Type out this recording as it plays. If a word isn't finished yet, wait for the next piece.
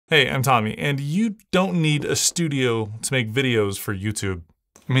Hey, I'm Tommy, and you don't need a studio to make videos for YouTube.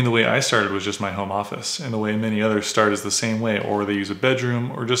 I mean, the way I started was just my home office, and the way many others start is the same way, or they use a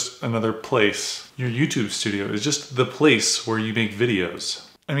bedroom or just another place. Your YouTube studio is just the place where you make videos.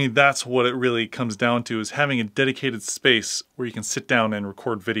 I mean, that's what it really comes down to, is having a dedicated space where you can sit down and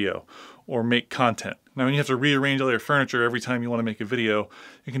record video or make content. Now, when you have to rearrange all your furniture every time you want to make a video,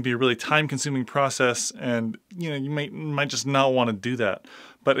 it can be a really time-consuming process, and you might just not want to do that.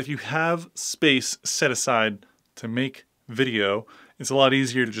 But if you have space set aside to make video, it's a lot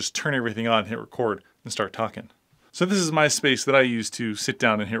easier to just turn everything on, hit record, and start talking. So this is my space that I use to sit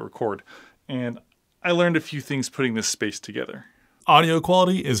down and hit record, and I learned a few things putting this space together. Audio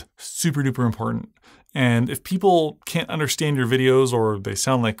quality is super duper important. And if people can't understand your videos or they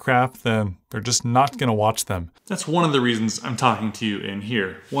sound like crap, then they're just not gonna watch them. That's one of the reasons I'm talking to you in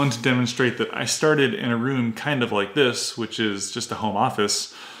here. One, to demonstrate that I started in a room kind of like this, which is just a home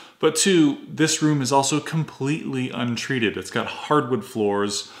office. But two, this room is also completely untreated. It's got hardwood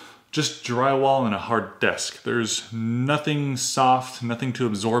floors, just drywall and a hard desk. There's nothing soft, nothing to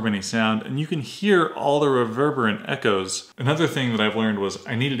absorb any sound, and you can hear all the reverberant echoes. Another thing that I've learned was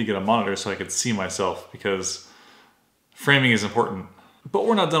I needed to get a monitor so I could see myself, because framing is important. But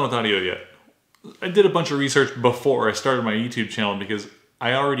we're not done with audio yet. I did a bunch of research before I started my YouTube channel because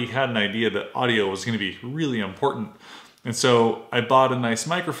I already had an idea that audio was going to be really important. And so I bought a nice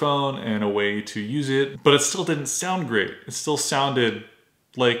microphone and a way to use it, but it still didn't sound great. It still sounded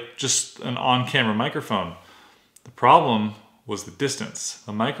like just an on-camera microphone. The problem was the distance.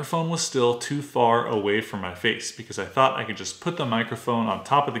 The microphone was still too far away from my face because I thought I could just put the microphone on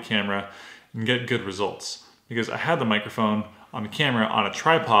top of the camera and get good results. Because I had the microphone on the camera on a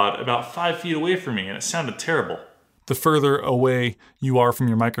tripod about 5 feet away from me and it sounded terrible. The further away you are from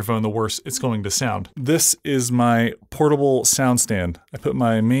your microphone, the worse it's going to sound. This is my portable sound stand. I put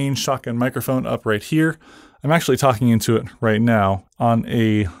my main shotgun microphone up right here. I'm actually talking into it right now on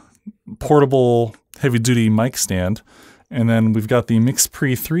a portable heavy-duty mic stand. And then we've got the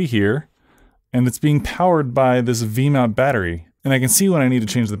MixPre 3 here, and it's being powered by this V-mount battery. And I can see when I need to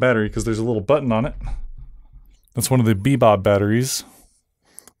change the battery because there's a little button on it. That's one of the Bebop batteries.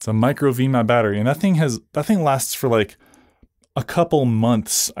 It's a micro V-mount battery, and that thing lasts for like a couple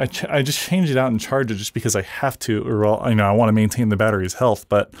months. I just change it out and charge it just because I have to, or I want to maintain the battery's health,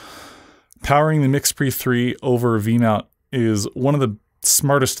 but powering the MixPre 3 over V-mount is one of the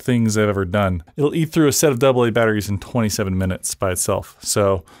smartest things I've ever done. It'll eat through a set of AA batteries in 27 minutes by itself.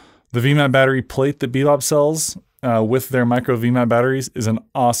 So the V-mount battery plate that Bebop sells with their micro V-mount batteries is an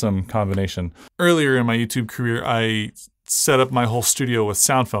awesome combination. Earlier in my YouTube career, I set up my whole studio with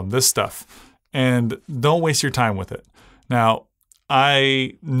sound foam, this stuff, and don't waste your time with it. Now,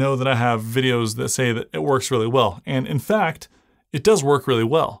 I know that I have videos that say that it works really well, and in fact, it does work really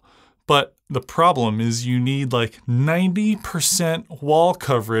well. But the problem is you need like 90% wall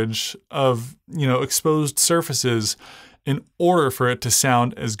coverage of, exposed surfaces in order for it to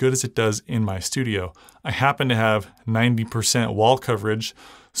sound as good as it does in my studio. I happen to have 90% wall coverage,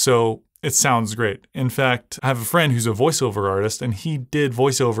 so it sounds great. In fact, I have a friend who's a voiceover artist, and he did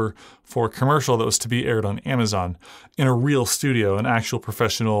voiceover for a commercial that was to be aired on Amazon in a real studio, an actual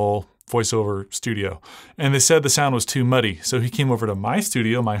professional voiceover studio. And they said the sound was too muddy. So he came over to my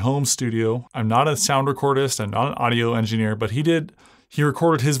studio, my home studio. I'm not a sound recordist, I'm not an audio engineer, but he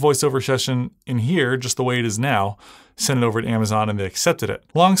recorded his voiceover session in here just the way it is now, sent it over to Amazon, and they accepted it.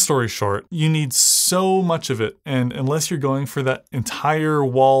 Long story short, you need so much of it, and unless you're going for that entire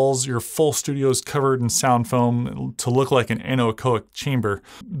walls, your full studio's covered in sound foam to look like an anechoic chamber,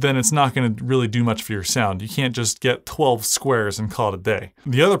 then it's not going to really do much for your sound. You can't just get 12 squares and call it a day.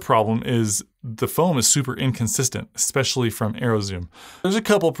 The other problem is the foam is super inconsistent, especially from AeroZoom. There's a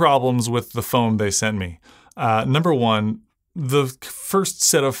couple problems with the foam they sent me. Number one, the first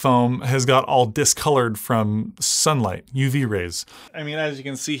set of foam has got all discolored from sunlight, UV rays. I mean, as you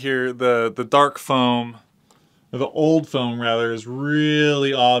can see here, the dark foam, or the old foam rather, is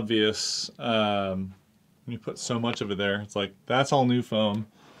really obvious. When you put so much of it there, it's like, that's all new foam.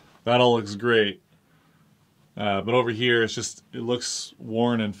 That all looks great. But over here, it looks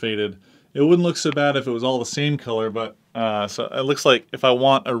worn and faded. It wouldn't look so bad if it was all the same color, but so it looks like if I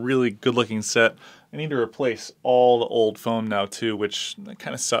want a really good looking set, I need to replace all the old foam now too, which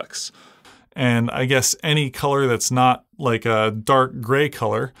kind of sucks. And I guess any color that's not like a dark gray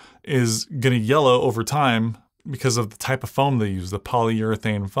color is gonna yellow over time because of the type of foam they use, the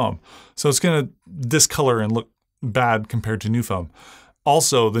polyurethane foam. So it's gonna discolor and look bad compared to new foam.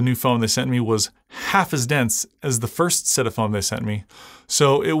 Also, the new foam they sent me was half as dense as the first set of foam they sent me,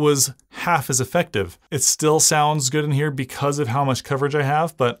 so it was half as effective. It still sounds good in here because of how much coverage I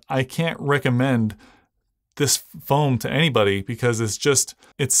have, but I can't recommend this foam to anybody because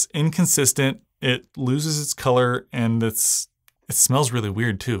it's inconsistent, it loses its color, and it smells really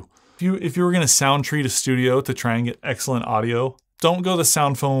weird too. If you were gonna sound treat a studio to try and get excellent audio, don't go the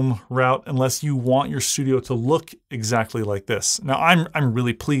sound foam route unless you want your studio to look exactly like this. Now, I'm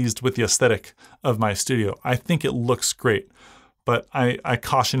really pleased with the aesthetic of my studio. I think it looks great, but I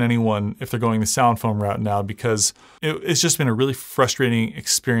caution anyone if they're going the sound foam route now because it's just been a really frustrating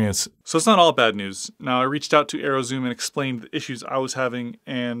experience. So it's not all bad news. Now, I reached out to AeroZoom and explained the issues I was having,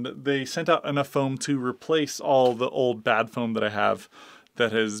 and they sent out enough foam to replace all the old bad foam that I have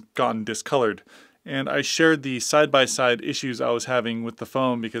that has gotten discolored. And I shared the side-by-side issues I was having with the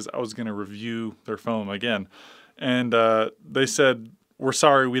foam because I was going to review their foam again. And they said, we're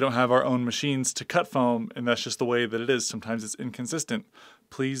sorry, we don't have our own machines to cut foam, and that's just the way that it is. Sometimes it's inconsistent.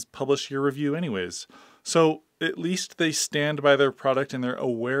 Please publish your review anyways. So at least they stand by their product and they're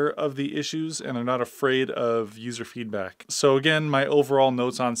aware of the issues and they're not afraid of user feedback. So again, my overall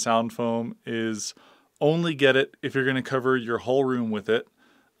notes on sound foam is only get it if you're going to cover your whole room with it.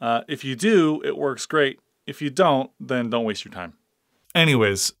 If you do, it works great. If you don't, then don't waste your time.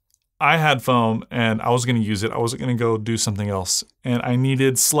 Anyways, I had foam and I was going to use it. I wasn't going to go do something else. And I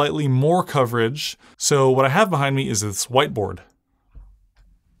needed slightly more coverage. So what I have behind me is this whiteboard.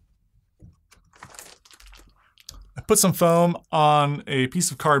 I put some foam on a piece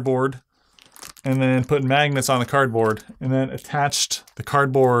of cardboard and then put magnets on the cardboard and then attached the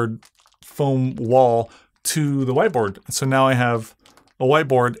cardboard foam wall to the whiteboard. So now I have a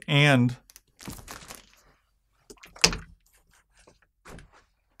whiteboard and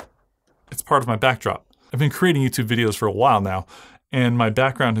it's part of my backdrop. I've been creating YouTube videos for a while now, and my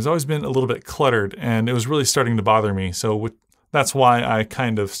background has always been a little bit cluttered, and it was really starting to bother me. So that's why I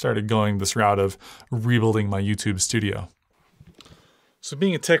kind of started going this route of rebuilding my YouTube studio. So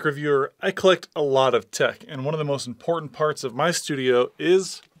being a tech reviewer, I collect a lot of tech, and one of the most important parts of my studio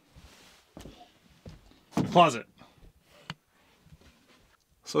is the closet.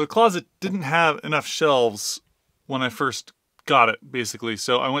 So the closet didn't have enough shelves when I first got it, basically.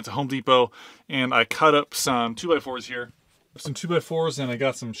 So I went to Home Depot and I cut up some 2x4s here. Some 2x4s and I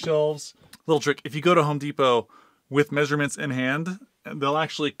got some shelves. Little trick, if you go to Home Depot with measurements in hand, they'll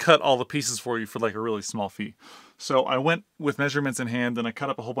actually cut all the pieces for you for like a really small fee. So I went with measurements in hand and I cut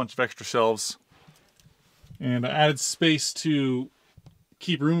up a whole bunch of extra shelves. And I added space to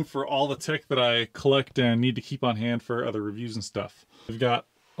keep room for all the tech that I collect and need to keep on hand for other reviews and stuff. We've got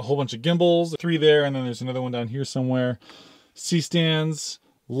a whole bunch of gimbals, 3 there, and then there's another one down here somewhere. C-stands,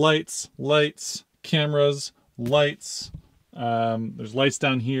 lights, cameras, lights. There's lights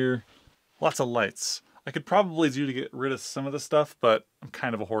down here. Lots of lights. I could probably do to get rid of some of the stuff, but I'm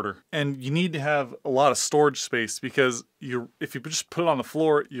kind of a hoarder. And you need to have a lot of storage space because if you just put it on the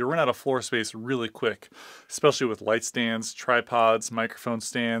floor, you run out of floor space really quick, especially with light stands, tripods, microphone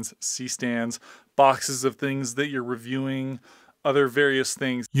stands, C-stands, boxes of things that you're reviewing, other various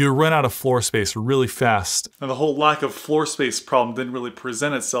things. You run out of floor space really fast. Now the whole lack of floor space problem didn't really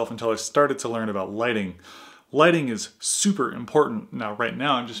present itself until I started to learn about lighting. Lighting is super important. Now right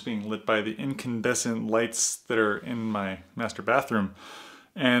now I'm just being lit by the incandescent lights that are in my master bathroom.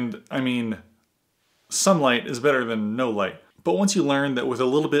 And I mean, some light is better than no light. But once you learn that with a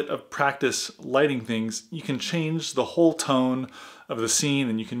little bit of practice lighting things, you can change the whole tone of the scene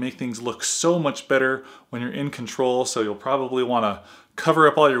and you can make things look so much better when you're in control. So you'll probably want to cover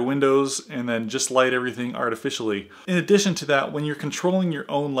up all your windows and then just light everything artificially. In addition to that, when you're controlling your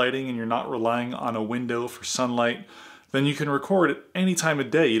own lighting and you're not relying on a window for sunlight, then you can record at any time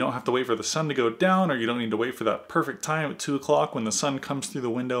of day. You don't have to wait for the sun to go down, or you don't need to wait for that perfect time at 2 o'clock when the sun comes through the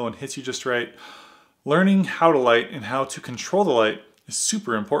window and hits you just right. Learning how to light and how to control the light is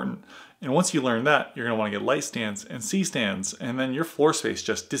super important. And once you learn that, you're going to want to get light stands and C-stands, and then your floor space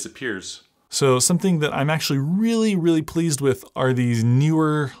just disappears. So something that I'm actually really pleased with are these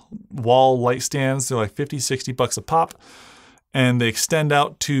newer wall light stands. They're like 50, 60 bucks a pop, and they extend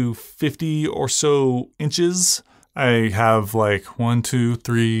out to 50 or so inches. I have like 1, 2,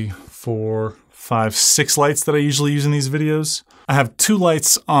 3, 4, 5, 6 lights that I usually use in these videos. I have 2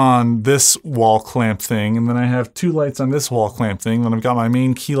 lights on this wall clamp thing, and then I have 2 lights on this wall clamp thing. Then I've got my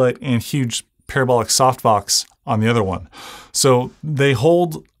main key light and huge parabolic softbox on the other one. So they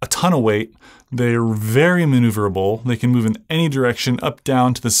hold a ton of weight. They're very maneuverable. They can move in any direction, up,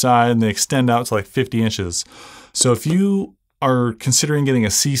 down, to the side, and they extend out to like 50 inches. So if you are considering getting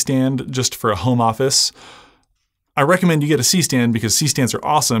a C-stand just for a home office, I recommend you get a C-stand because C-stands are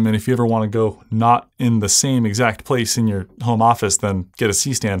awesome, and if you ever want to go not in the same exact place in your home office, then get a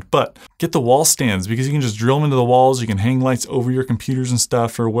C-stand. But get the wall stands because you can just drill them into the walls. You can hang lights over your computers and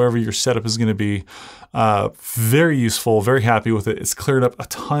stuff or wherever your setup is going to be. Very useful, very happy with it. It's cleared up a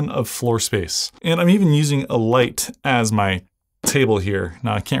ton of floor space. And I'm even using a light as my table here.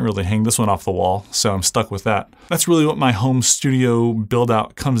 Now I can't really hang this one off the wall, so I'm stuck with that. That's really what my home studio build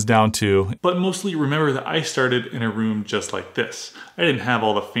out comes down to. But mostly remember that I started in a room just like this. I didn't have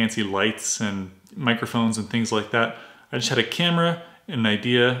all the fancy lights and microphones and things like that. I just had a camera, an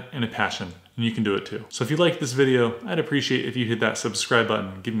idea, and a passion, and you can do it too. So if you like this video, I'd appreciate if you hit that subscribe button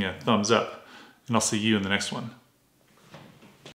and give me a thumbs up, and I'll see you in the next one.